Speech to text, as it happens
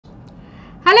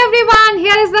Hello everyone,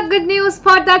 here is the good news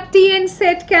for the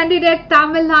tnset candidate,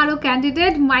 Tamil Nadu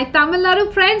candidate. My Tamil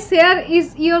Nadu friends, here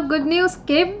is your good news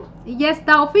came. Yes,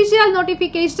 the official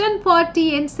notification for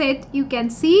tnset you can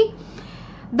see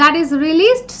that is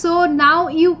released. So now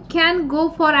you can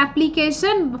go for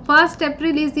application. 1st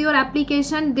April is your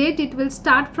application date. It will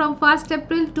start from 1st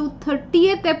April to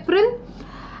 30th April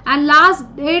and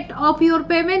last date of your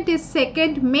payment is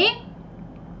 2nd May.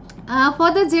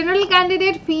 For the general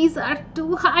candidate, fees are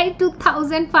too high,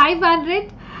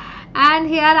 2,500, and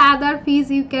here other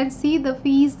fees you can see the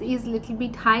fees is little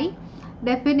bit high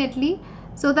definitely.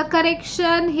 So the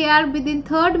correction here within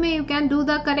 3rd May you can do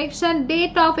the correction.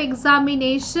 Date of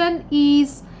examination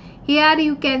is here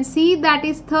you can see that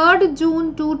is 3rd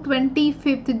June to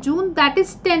 25th June, that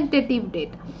is tentative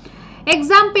date.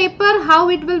 Exam paper, how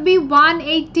it will be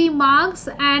 180 marks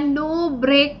and no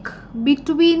break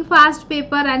between first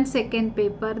paper and second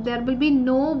paper. There will be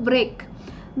no break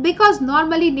because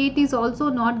normally NET is also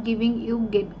not giving you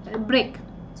break.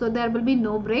 So there will be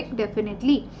no break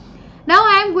definitely. Now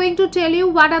I am going to tell you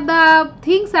what are the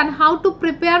things and how to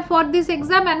prepare for this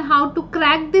exam and how to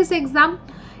crack this exam.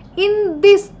 In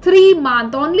this 3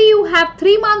 month only you have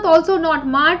 3 months, also not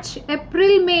March,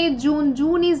 April, May, June.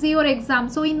 June is your exam.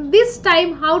 So in this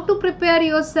time how to prepare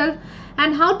yourself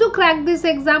and how to crack this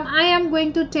exam, I am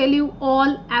going to tell you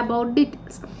all about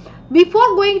details.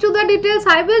 Before going to the details,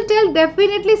 I will tell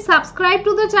definitely subscribe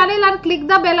to the channel and click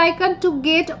the bell icon to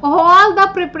get all the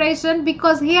preparation,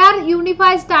 because here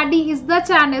Unifi Study is the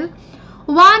channel,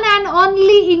 one and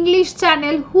only English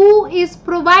channel who is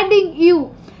providing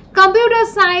you computer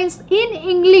science in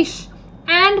English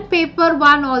and paper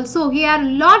 1 also. Here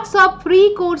lots of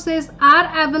free courses are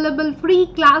available, free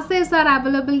classes are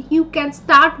available. You can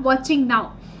start watching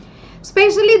now.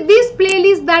 Especially this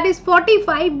playlist, that is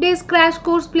 45 days crash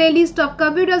course playlist of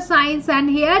computer science, and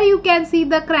here you can see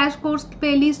the crash course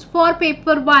playlist for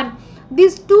paper 1.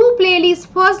 These 2 playlists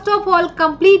first of all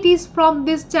complete is from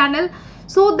this channel,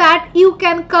 so that you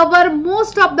can cover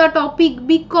most of the topic,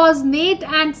 because NET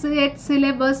and SET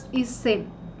syllabus is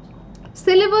same.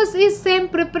 Syllabus is same,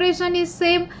 preparation is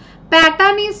same,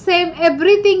 pattern is same,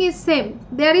 everything is same.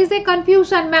 There is a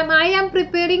confusion, ma'am, I am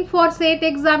preparing for SET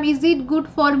exam, is it good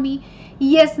for me?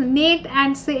 Yes, NET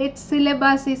and SET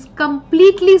syllabus is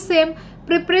completely same,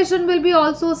 preparation will be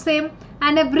also same,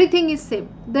 and everything is same.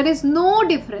 There is no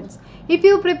difference. If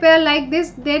you prepare like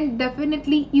this, then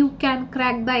definitely you can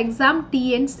crack the exam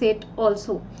tnset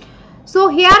also. So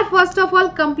here first of all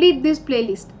complete this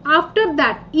playlist. After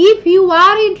that, if you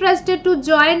are interested to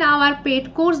join our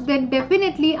paid course, then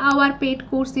definitely our paid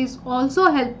course is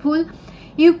also helpful.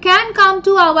 You can come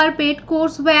to our paid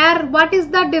course, where what is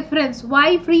the difference?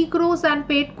 Why free course and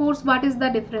paid course? What is the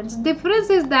difference? Difference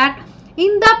is that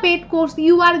in the paid course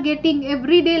you are getting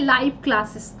everyday live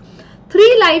classes.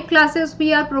 3 live classes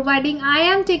we are providing. I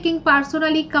am taking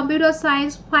personally computer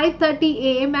science 5:30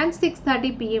 AM and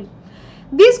 6:30 PM.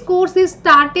 This course is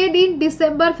started in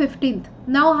December 15th.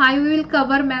 Now how we will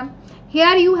cover, ma'am?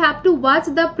 Here you have to watch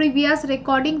the previous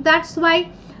recording. That's why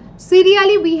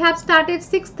serially we have started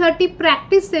 6:30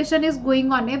 practice session is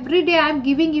going on. Every day I am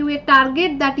giving you a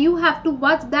target that you have to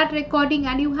watch that recording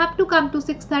and you have to come to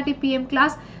 6:30 PM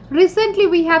class. Recently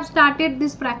we have started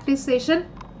this practice session.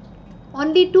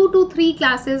 Only 2 to 3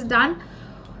 classes done.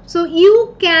 So you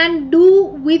can do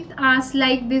with us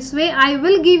like this way. I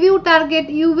will give you target,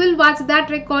 you will watch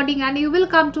that recording and you will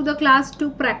come to the class to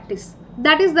practice.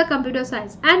 That is the computer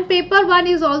science. And paper 1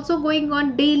 is also going on,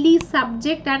 daily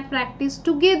subject and practice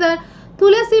together.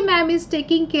 Tulasi ma'am is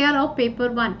taking care of paper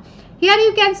 1. Here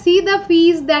you can see the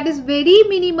fees, that is very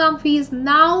minimum fees.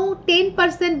 Now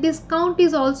 10% discount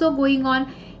is also going on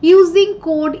using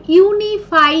code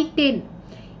UNIFI10.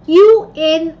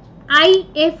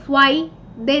 UNIFY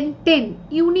then 10.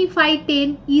 Unifi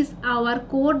 10 is our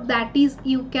code, that is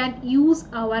you can use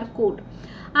our code.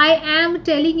 I am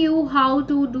telling you how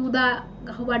to do the,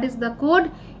 what is the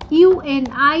code?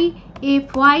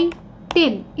 UNIFY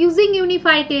 10. Using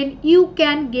Unifi 10 you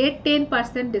can get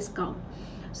 10% discount.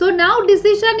 So now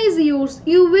decision is yours.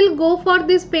 You will go for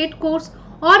this paid course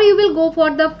or you will go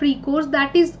for the free course.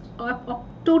 That is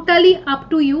totally up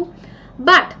to you.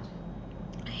 But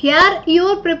here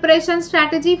your preparation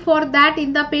strategy for that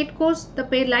in the paid course, the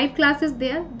paid live class is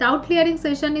there, doubt clearing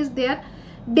session is there,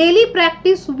 daily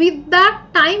practice with the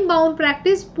time bound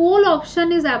practice, poll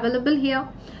option is available here.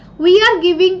 We are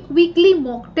giving weekly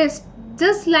mock test,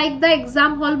 just like the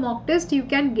exam hall mock test, you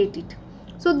can get it.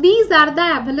 So these are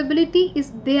the availability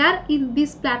is there in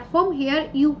this platform. Here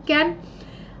you can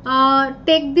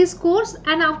take this course,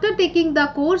 and after taking the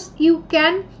course you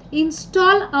can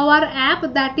install our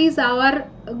app, that is our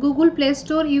Google Play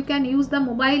Store. You can use the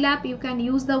mobile app, you can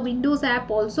use the Windows app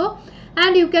also,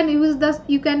 and you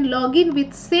can log in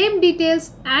with same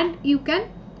details and you can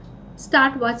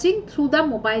start watching through the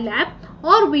mobile app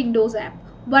or Windows app,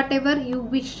 whatever you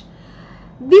wish.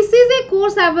 This is a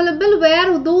course available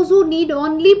where those who need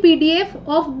only PDF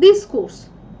of this course,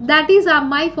 that is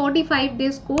my 45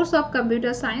 days course of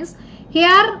computer science.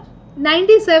 Here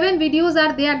 97 videos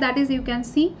are there, that is you can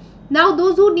see. Now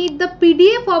those who need the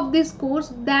PDF of this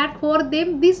course, that for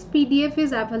them this PDF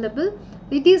is available.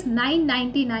 It is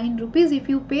 999 rupees. If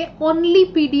you pay, only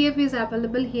PDF is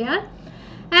available here,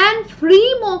 and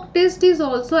free mock test is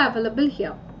also available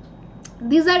here.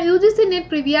 These are UGC NET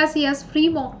previous year's free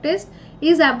mock test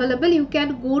is available. You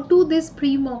can go to this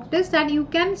free mock test and you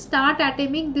can start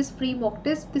attempting this free mock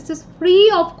test. This is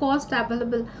free of cost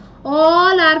available.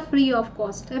 All are free of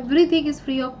cost. Everything is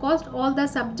free of cost. All the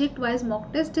subject wise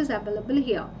mock test is available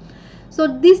here. So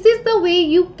this is the way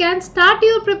you can start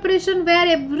your preparation, where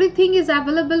everything is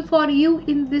available for you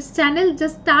in this channel.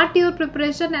 Just start your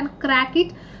preparation and crack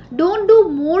it. Don't do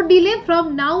more delay.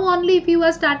 From now only, if you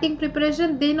are starting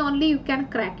preparation, then only you can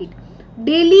crack it.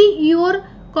 Daily your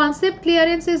concept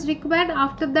clearance is required.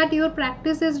 After that your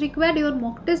practice is required, your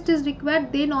mock test is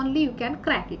required, then only you can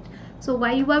crack it. So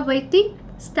while you are waiting,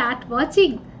 start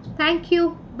watching. Thank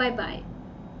you. Bye bye.